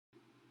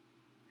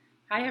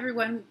Hi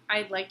everyone,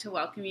 I'd like to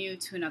welcome you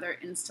to another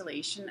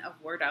installation of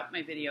Word Up,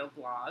 my video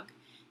blog.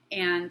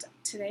 And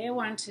today I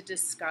wanted to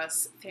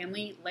discuss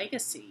family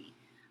legacy.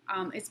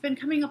 It's been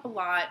coming up a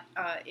lot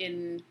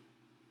in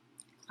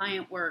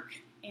client work,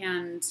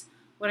 and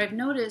what I've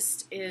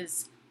noticed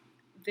is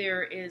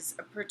there is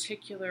a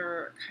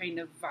particular kind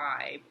of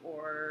vibe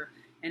or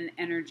an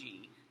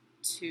energy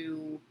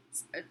to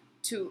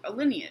a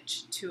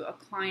lineage, to a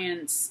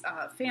client's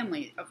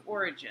family of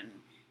origin.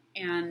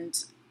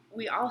 And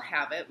we all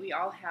have it. We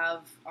all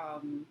have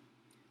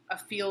a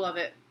feel of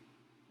it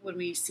when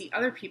we see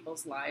other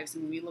people's lives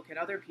and we look at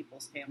other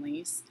people's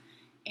families.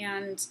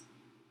 And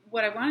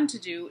what I wanted to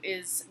do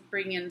is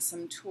bring in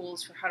some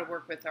tools for how to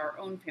work with our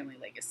own family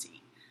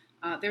legacy.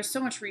 There's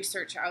so much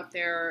research out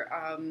there.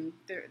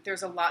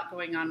 There's a lot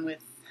going on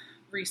with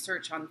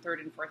research on third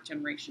and fourth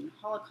generation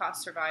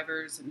Holocaust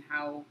survivors and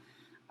how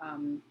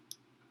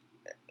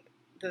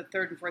the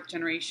third and fourth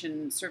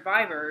generation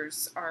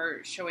survivors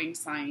are showing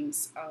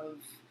signs of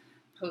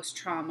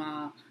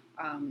post-trauma,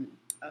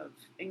 of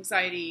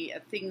anxiety,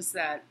 of things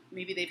that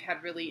maybe they've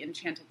had really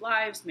enchanted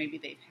lives, maybe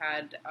they've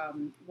had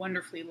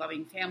wonderfully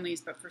loving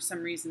families, but for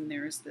some reason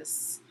there's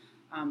this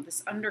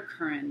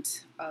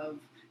undercurrent of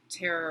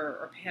terror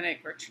or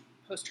panic or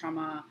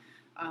post-trauma,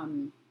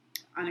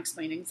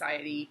 unexplained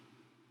anxiety.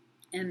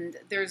 And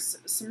there's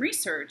some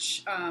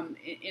research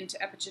into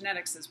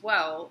epigenetics as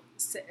well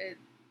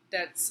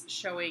that's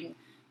showing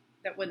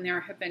that when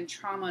there have been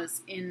traumas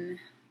in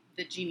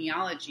the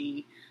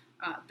genealogy,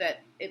 that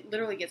it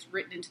literally gets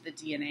written into the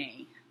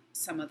DNA,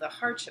 some of the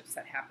hardships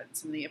that happen,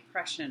 some of the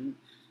oppression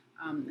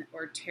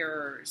or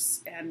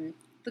terrors, and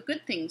the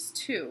good things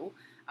too,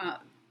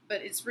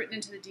 but it's written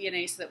into the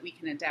DNA so that we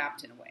can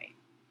adapt in a way.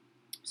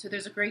 So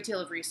there's a great deal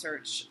of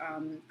research,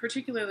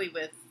 particularly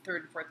with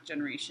third and fourth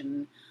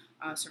generation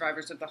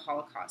survivors of the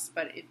Holocaust,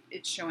 but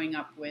it's showing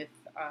up with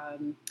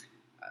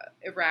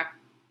Iraq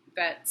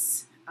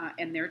vets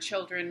and their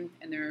children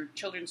and their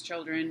children's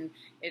children.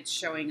 It's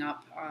showing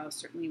up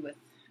certainly with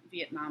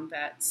Vietnam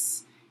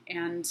vets,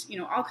 and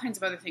all kinds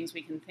of other things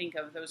we can think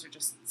of. Those are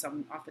just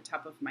some off the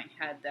top of my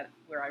head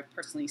where I've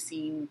personally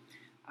seen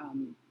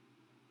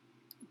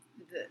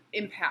the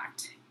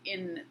impact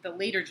in the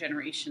later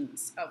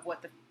generations of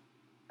what the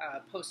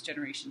post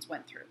generations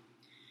went through.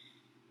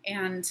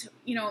 And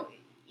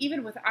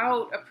even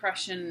without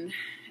oppression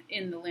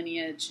in the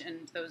lineage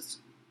and those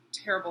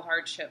terrible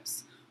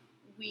hardships,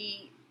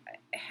 we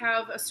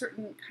have a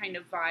certain kind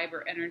of vibe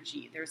or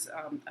energy. There's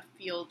a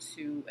feel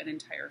to an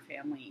entire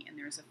family, and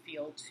there's a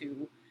feel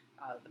to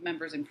the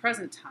members in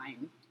present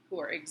time who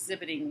are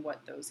exhibiting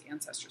what those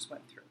ancestors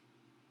went through.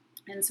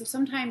 And so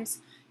sometimes,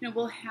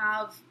 we'll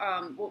have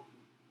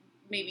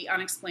maybe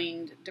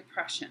unexplained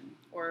depression,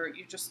 or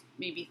you just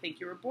maybe think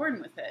you were born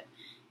with it,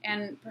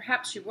 and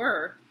perhaps you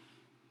were.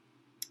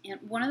 And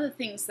one of the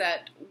things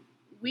that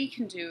we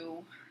can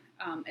do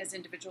as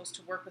individuals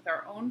to work with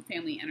our own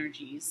family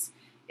energies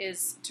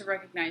is to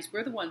recognize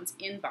we're the ones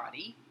in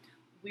body,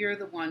 we're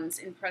the ones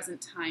in present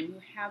time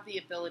who have the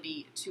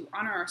ability to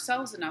honor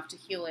ourselves enough to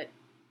heal it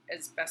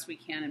as best we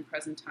can in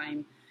present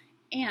time,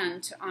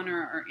 and to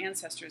honor our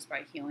ancestors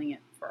by healing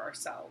it for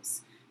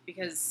ourselves.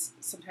 Because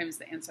sometimes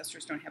the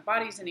ancestors don't have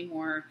bodies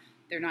anymore,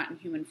 they're not in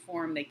human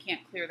form, they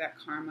can't clear that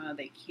karma,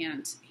 they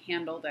can't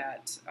handle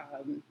that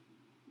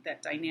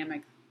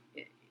dynamic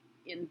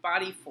in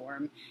body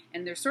form,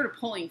 and they're sort of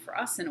pulling for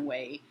us in a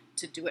way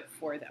to do it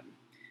for them.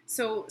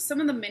 So some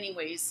of the many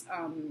ways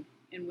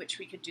in which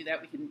we could do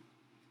that, we can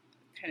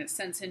kind of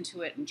sense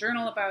into it and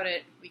journal about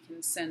it. We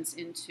can sense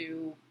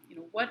into,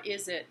 what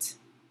is it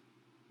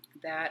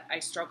that I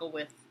struggle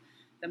with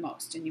the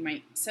most? And you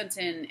might sense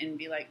in and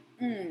be like,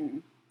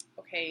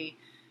 okay,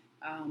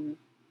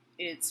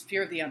 it's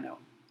fear of the unknown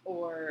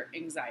or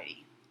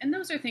anxiety. And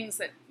those are things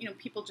that,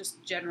 people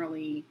just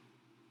generally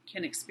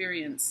can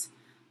experience.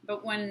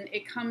 But when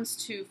it comes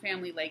to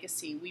family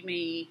legacy, we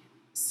may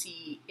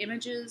see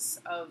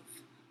images of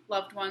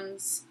loved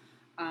ones.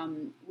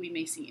 We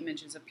may see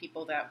images of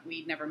people that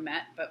we never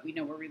met, but we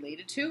know we're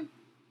related to.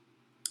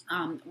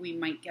 We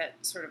might get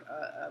sort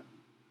of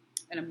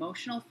an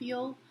emotional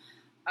feel.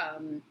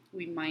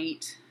 We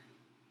might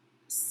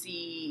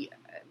see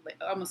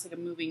almost like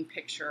a moving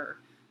picture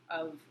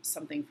of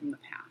something from the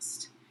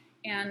past.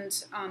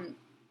 And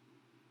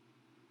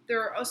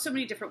there are so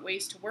many different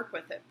ways to work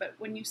with it, but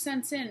when you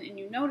sense in and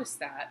you notice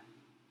that,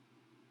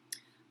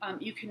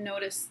 you can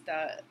notice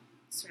the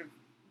sort of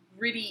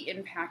gritty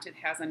impact it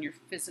has on your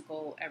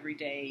physical,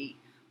 everyday,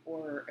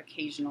 or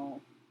occasional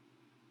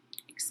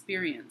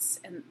experience.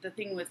 And the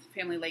thing with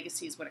family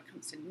legacies when it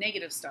comes to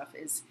negative stuff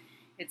is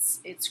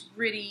it's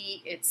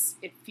gritty,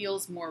 it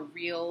feels more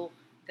real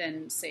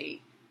than,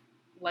 say,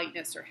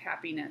 lightness or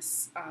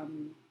happiness.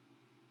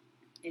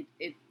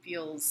 It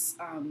feels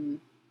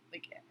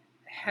like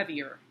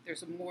heavier.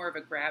 There's more of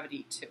a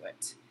gravity to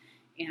it.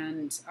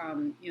 And,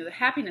 the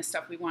happiness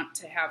stuff we want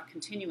to have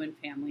continue in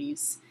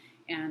families,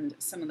 and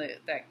some of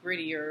that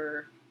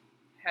grittier,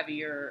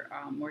 heavier,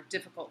 more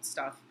difficult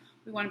stuff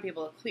we want to be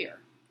able to clear.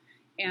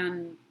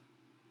 And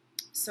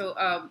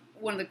So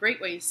one of the great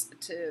ways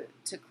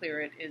to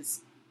clear it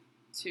is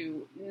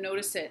to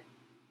notice it,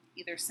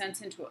 either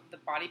sense into the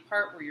body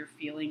part where you're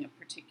feeling a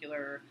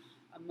particular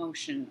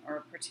emotion or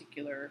a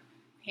particular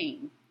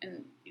pain.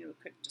 And it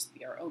could just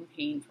be our own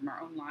pain from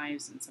our own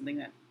lives and something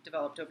that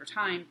developed over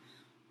time.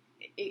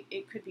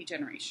 It could be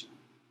generational.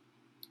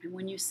 And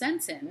when you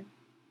sense in,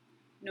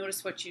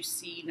 notice what you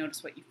see,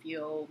 notice what you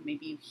feel.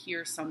 Maybe you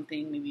hear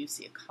something, maybe you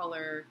see a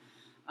color,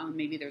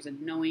 maybe there's a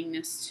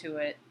knowingness to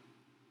it.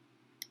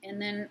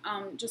 And then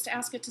just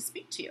ask it to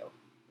speak to you.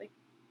 Like,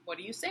 what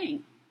are you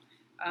saying?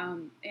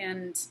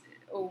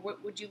 Or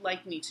what would you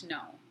like me to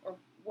know? Or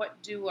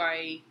what do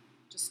I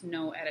just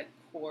know at a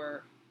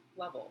core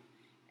level?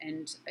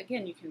 And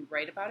again, you can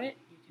write about it,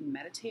 you can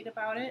meditate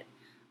about it,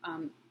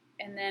 and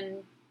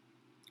then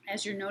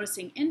as you're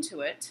noticing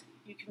into it,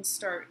 you can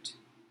start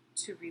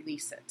to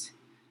release it.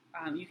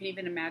 You can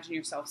even imagine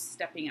yourself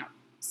stepping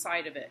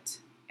outside of it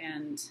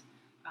and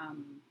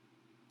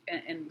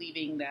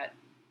leaving that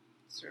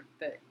sort of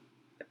the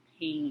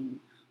pain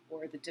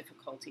or the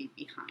difficulty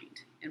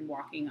behind, and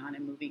walking on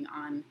and moving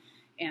on,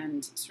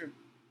 and sort of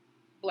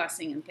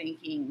blessing and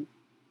thanking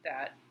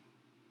that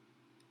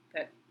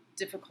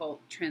difficult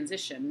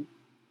transition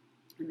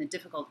and the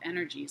difficult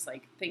energies,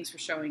 like thanks for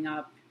showing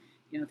up,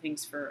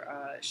 thanks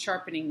for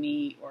sharpening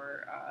me,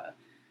 or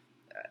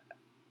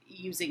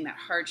using that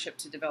hardship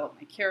to develop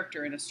my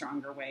character in a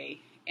stronger way.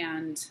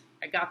 And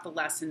I got the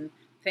lesson,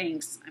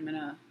 thanks, I'm going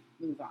to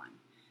move on.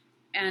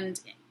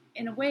 And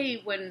in a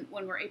way, when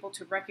we're able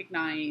to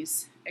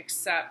recognize,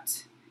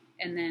 accept,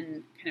 and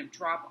then kind of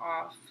drop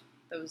off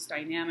those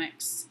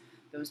dynamics,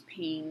 those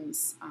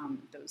pains,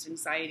 those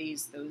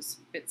anxieties, those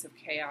bits of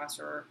chaos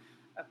or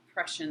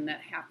oppression that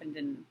happened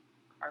in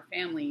our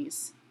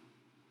families,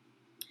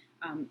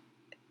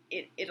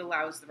 it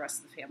allows the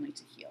rest of the family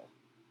to heal.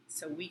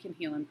 So we can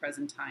heal in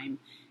present time,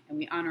 and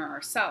we honor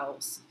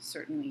ourselves,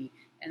 certainly,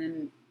 and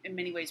then in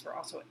many ways we're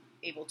also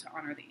able to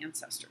honor the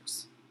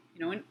ancestors.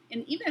 And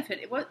even if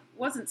it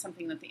wasn't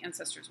something that the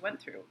ancestors went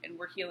through and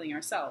we're healing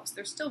ourselves,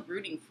 they're still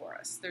rooting for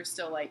us. They're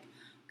still like,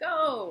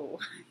 go,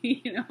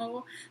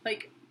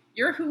 like,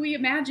 you're who we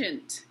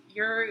imagined.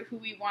 You're who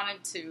we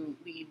wanted to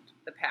lead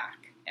the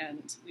pack,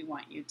 and we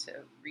want you to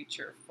reach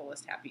your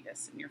fullest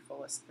happiness and your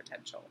fullest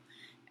potential.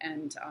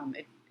 And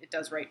it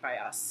does right by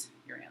us,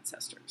 your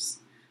ancestors.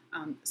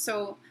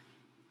 So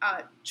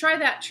try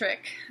that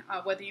trick,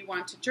 whether you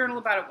want to journal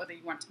about it, whether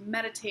you want to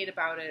meditate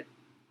about it,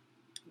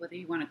 whether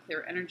you want to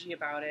clear energy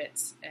about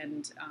it,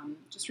 and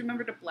just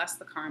remember to bless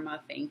the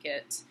karma, thank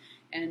it,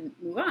 and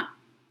move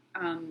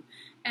on.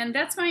 And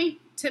that's my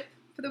tip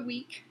for the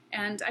week,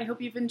 and I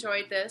hope you've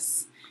enjoyed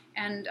this,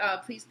 and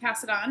please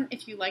pass it on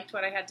if you liked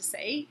what I had to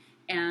say,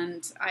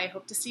 and I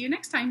hope to see you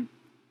next time.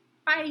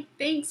 Bye.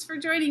 Thanks for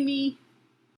joining me.